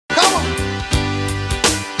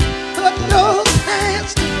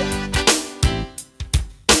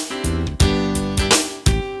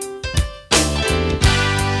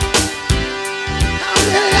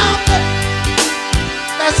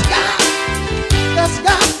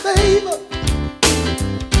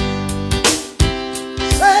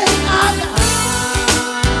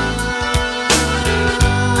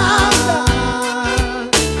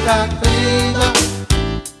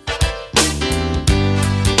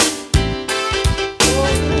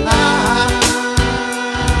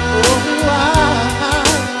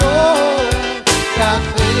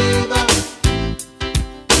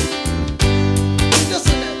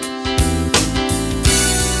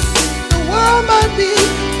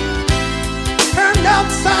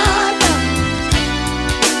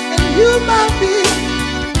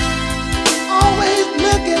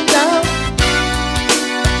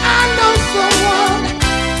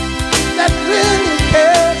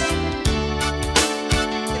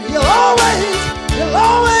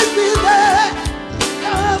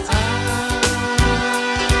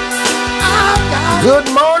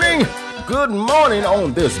good morning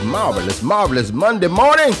on this marvelous Monday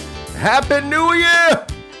morning. Happy New Year!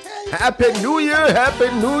 Happy New Year! Happy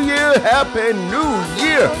New Year! Happy New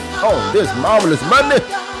Year! On this marvelous Monday,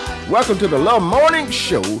 welcome to the Love Morning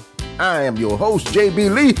Show. I am your host,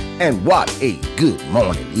 JB Lee, and what a good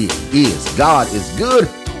morning it is. God is good.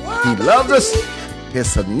 He loves us.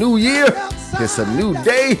 It's a new year. It's a new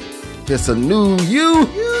day. It's a new you.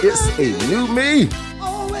 It's a new me.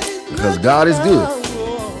 Because God is good.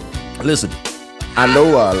 Listen, I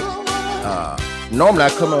know normally I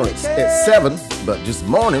come on at 7, but this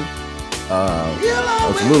morning I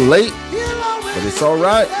was a little late, but it's all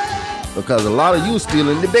right because a lot of you are still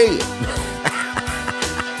in the bed.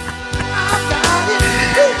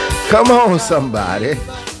 Come on, somebody.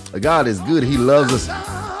 God is good. He loves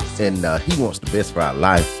us, and He wants the best for our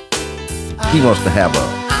life. He wants to have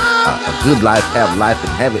a good life, have life,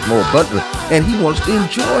 and have it more abundantly. And He wants to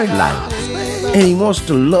enjoy life. And He wants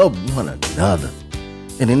to love one another.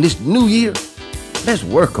 And in this new year, let's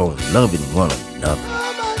work on loving one another.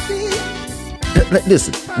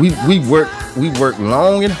 Listen, we work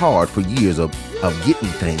long and hard for years of getting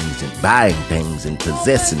things and buying things and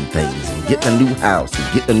possessing things and getting a new house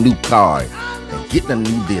and getting a new car and getting a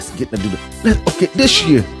new this, getting a new that. Okay, this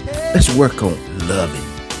year, let's work on loving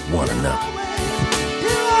one another.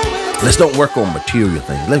 Let's don't work on material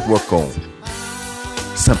things. Let's work on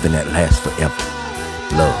something that lasts forever.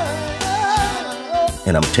 Love.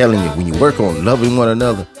 And I'm telling you, when you work on loving one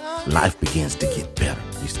another, life begins to get better.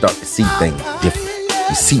 You start to see things different.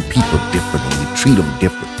 You see people different and you treat them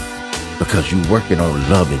different because you're working on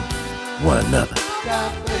loving one another.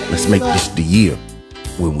 Let's make this the year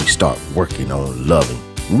when we start working on loving,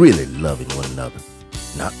 really loving one another.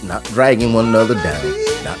 Not dragging one another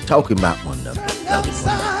down, not talking about one another, but loving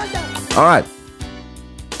one another. All right.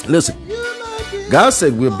 Listen, God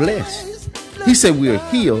said we're blessed. He said we're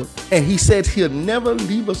healed, and He said He'll never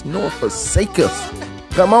leave us nor forsake us.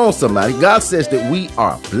 Come on, somebody. God says that we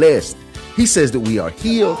are blessed. He says that we are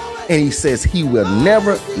healed, and He says He will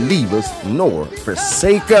never leave us nor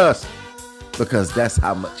forsake us because that's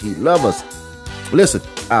how much He loves us. Listen,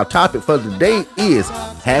 our topic for today is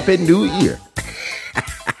Happy New Year.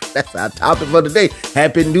 That's our topic for today.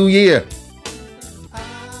 Happy New Year.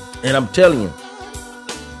 And I'm telling you,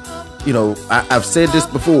 I've said this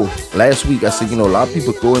before. Last week, I said, a lot of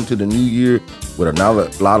people go into the new year with a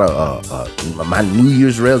lot of my New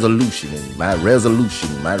Year's resolution and my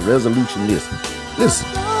resolution list. Listen,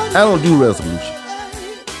 I don't do resolution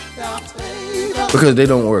because they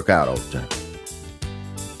don't work out all the time.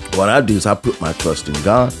 What I do is I put my trust in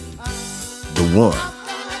God, the one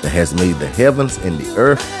that has made the heavens and the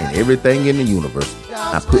earth and everything in the universe.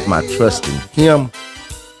 I put my trust in Him,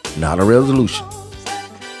 not a resolution.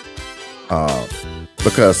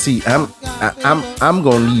 Because see, I'm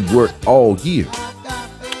gonna need work all year.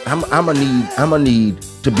 I'm gonna need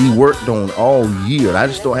to be worked on all year. I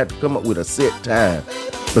just don't have to come up with a set time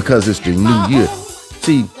because it's the new year.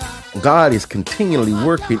 See, God is continually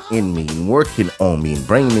working in me and working on me and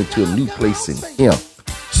bringing me to a new place in Him.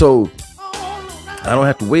 So I don't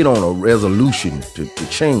have to wait on a resolution to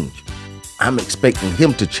change. I'm expecting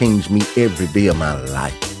Him to change me every day of my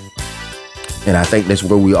life. And I think that's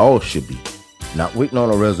where we all should be. Not waiting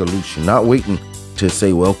on a resolution. Not waiting to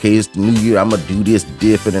say, well, okay, it's the new year. I'm going to do this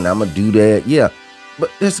different and I'm going to do that. Yeah,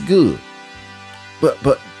 but that's good. But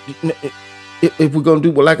if we're going to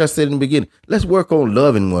do, well, like I said in the beginning, let's work on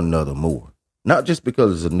loving one another more. Not just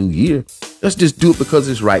because it's a new year. Let's just do it because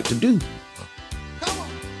it's right to do.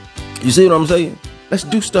 You see what I'm saying? Let's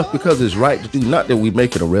do stuff because it's right to do. Not that we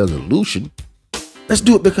make it a resolution. Let's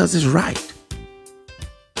do it because it's right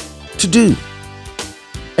to do.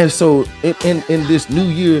 And so in this new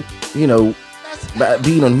year, by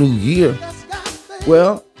being a new year,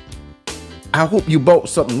 well, I hope you brought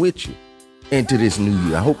something with you into this new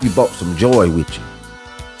year. I hope you brought some joy with you.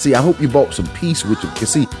 See, I hope you brought some peace with you. Because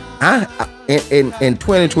see, in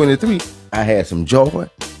 2023, I had some joy.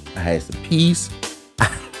 I had some peace.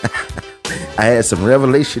 I had some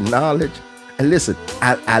revelation knowledge. And listen,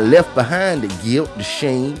 I left behind the guilt, the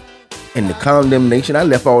shame, and the condemnation. I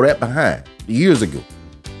left all that behind years ago.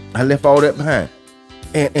 I left all that behind.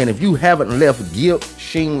 And if you haven't left guilt,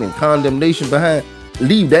 shame, and condemnation behind,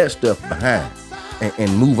 leave that stuff behind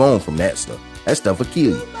and move on from that stuff. That stuff will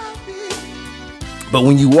kill you. But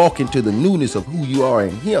when you walk into the newness of who you are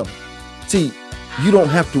in Him, see, you don't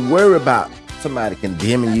have to worry about somebody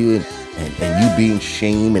condemning you and you being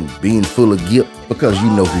shamed and being full of guilt because you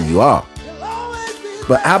know who you are.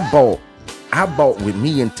 But I bought with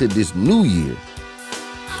me into this new year.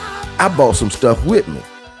 I bought some stuff with me.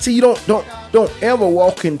 See, you don't ever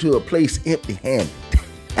walk into a place empty-handed.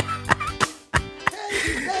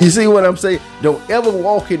 You see what I'm saying? Don't ever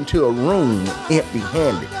walk into a room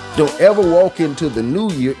empty-handed. Don't ever walk into the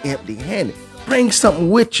new year empty-handed. Bring something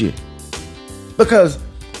with you. Because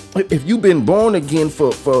if you've been born again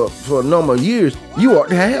for a number of years, you ought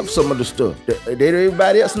to have some of the stuff that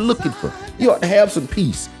everybody else is looking for. You ought to have some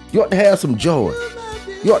peace. You ought to have some joy.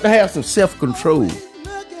 You ought to have some self-control.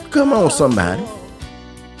 Come on, somebody.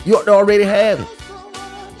 You ought to already have it.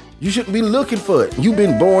 You shouldn't be looking for it. You've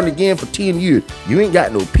been born again for 10 years. You ain't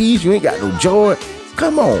got no peace. You ain't got no joy.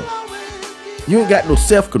 Come on. You ain't got no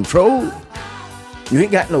self-control. You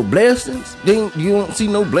ain't got no blessings. You don't see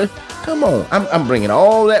no blessings. Come on. I'm bringing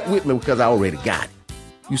all that with me because I already got it.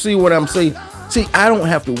 You see what I'm saying? See, I don't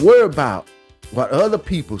have to worry about what other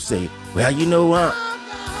people say. Well, you know what?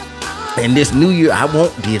 In this new year, I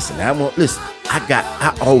want this and I want, listen,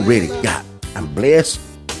 I already got. I'm blessed.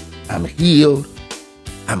 I'm healed.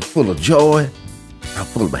 I'm full of joy. I'm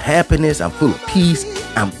full of happiness. I'm full of peace.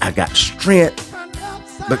 I got strength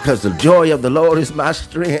because the joy of the Lord is my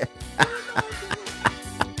strength.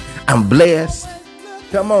 I'm blessed.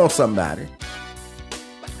 Come on, somebody.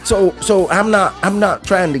 So I'm not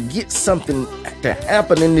trying to get something to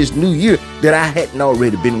happen in this new year that I hadn't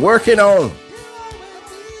already been working on.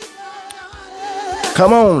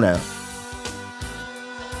 Come on now.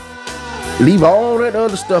 Leave all that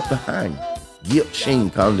other stuff behind you. Guilt,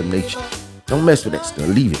 shame, condemnation. Don't mess with that stuff.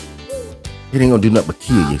 Leave it. It ain't gonna do nothing but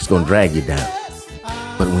kill you. It's gonna drag you down.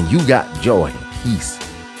 But when you got joy and peace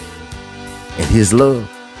and his love,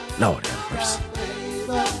 Lord have mercy.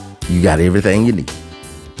 You got everything you need.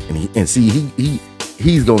 And see,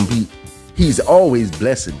 he's always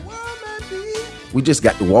blessing us. We just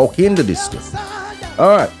got to walk into this stuff.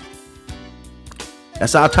 All right.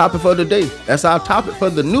 That's our topic for today. That's our topic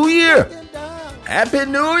for the new year. Happy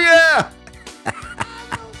New Year.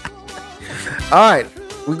 All right,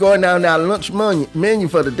 we're going down our lunch menu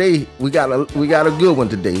for the day. We got a good one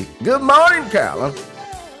today. Good morning, Carolyn.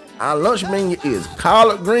 Our lunch menu is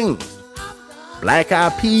collard greens,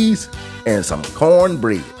 black-eyed peas, and some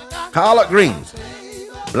cornbread. Collard greens,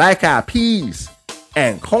 black-eyed peas,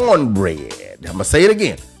 and cornbread. I'm going to say it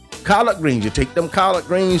again. Collard greens, you take them collard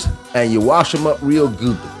greens and you wash them up real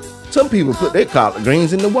good. Some people put their collard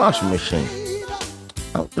greens in the washing machine.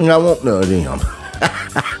 I don't think I want none of them.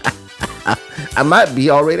 I might be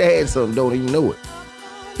already had some, don't even know it.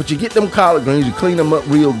 But you get them collard greens, you clean them up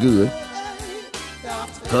real good.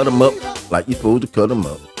 Cut them up like you're supposed to cut them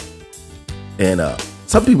up. And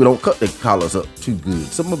some people don't cut their collards up too good.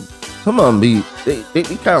 Some of them be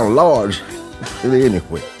kind of large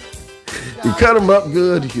anyway. You cut them up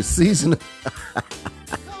good, you season them.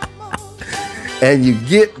 And you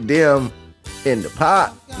get them in the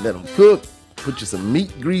pot, let them cook, put you some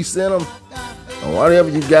meat grease in them, or whatever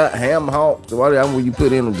you got, ham hocks, or whatever you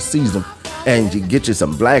put in them to season them, and you get you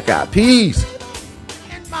some black-eyed peas.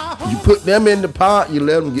 You put them in the pot, you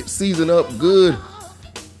let them get seasoned up good,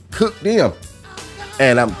 cook them.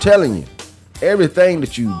 And I'm telling you, everything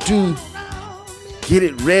that you do, get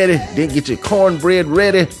it ready, then get your cornbread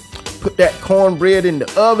ready, put that cornbread in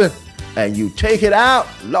the oven, and you take it out.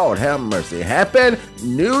 Lord have mercy. Happy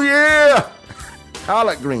New Year.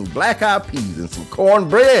 Collard greens, black-eyed peas, and some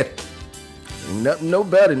cornbread. Ain't nothing no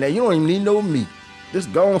better. Now, you don't even need no meat.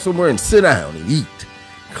 Just go on somewhere and sit down and eat.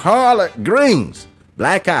 Collard greens,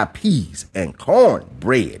 black-eyed peas, and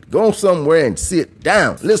cornbread. Go somewhere and sit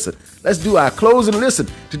down. Listen, let's do our closing. Listen,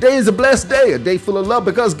 today is a blessed day, a day full of love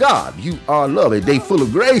because God, you are love. A day full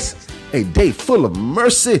of grace, a day full of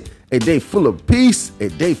mercy, a day full of peace, a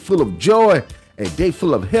day full of joy, a day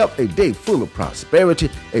full of health, a day full of prosperity,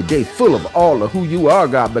 a day full of all of who you are,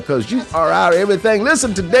 God, because you are our everything.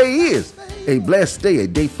 Listen, today is a blessed day, a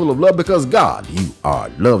day full of love because God, you are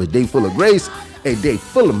love, a day full of grace, a day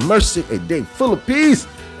full of mercy, a day full of peace,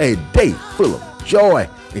 a day full of joy,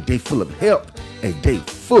 a day full of health, a day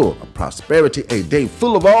full of prosperity, a day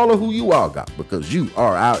full of all of who you are, God, because you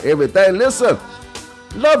are our everything. Listen,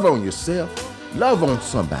 love on yourself. Love on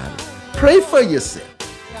somebody. Pray for yourself.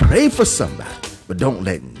 Pray for somebody. But don't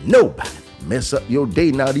let nobody mess up your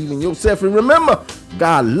day, not even yourself. And remember,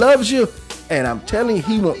 God loves you. And I'm telling you,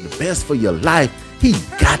 he wants the best for your life. He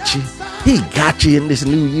got you. He got you in this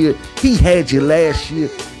new year. He had you last year.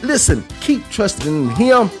 Listen, keep trusting in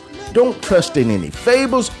him. Don't trust in any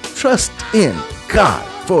fables. Trust in God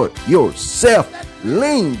for yourself.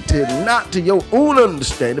 Lean not to your own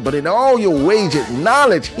understanding, but in all your ways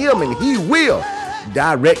acknowledge him and he will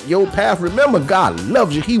direct your path. Remember, God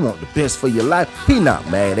loves you. He wants the best for your life. He not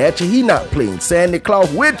mad at you. He not playing Santa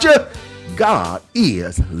Claus with you. God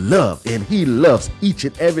is love, and he loves each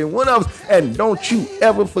and every one of us. And don't you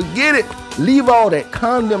ever forget it. Leave all that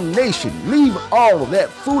condemnation, leave all of that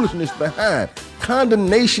foolishness behind.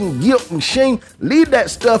 Condemnation, guilt, and shame, leave that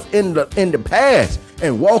stuff in the past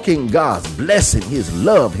and walk in God's blessing, his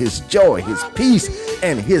love, his joy, his peace,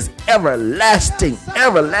 and his everlasting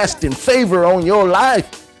favor on your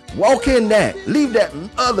life. Walk in that. Leave that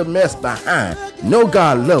other mess behind. Know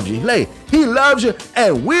God loves you. Hey, he loves you,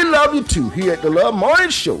 and we love you too. Here at the Love Morning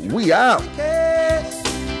Show, we out.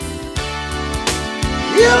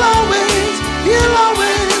 He'll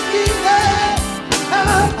always be there.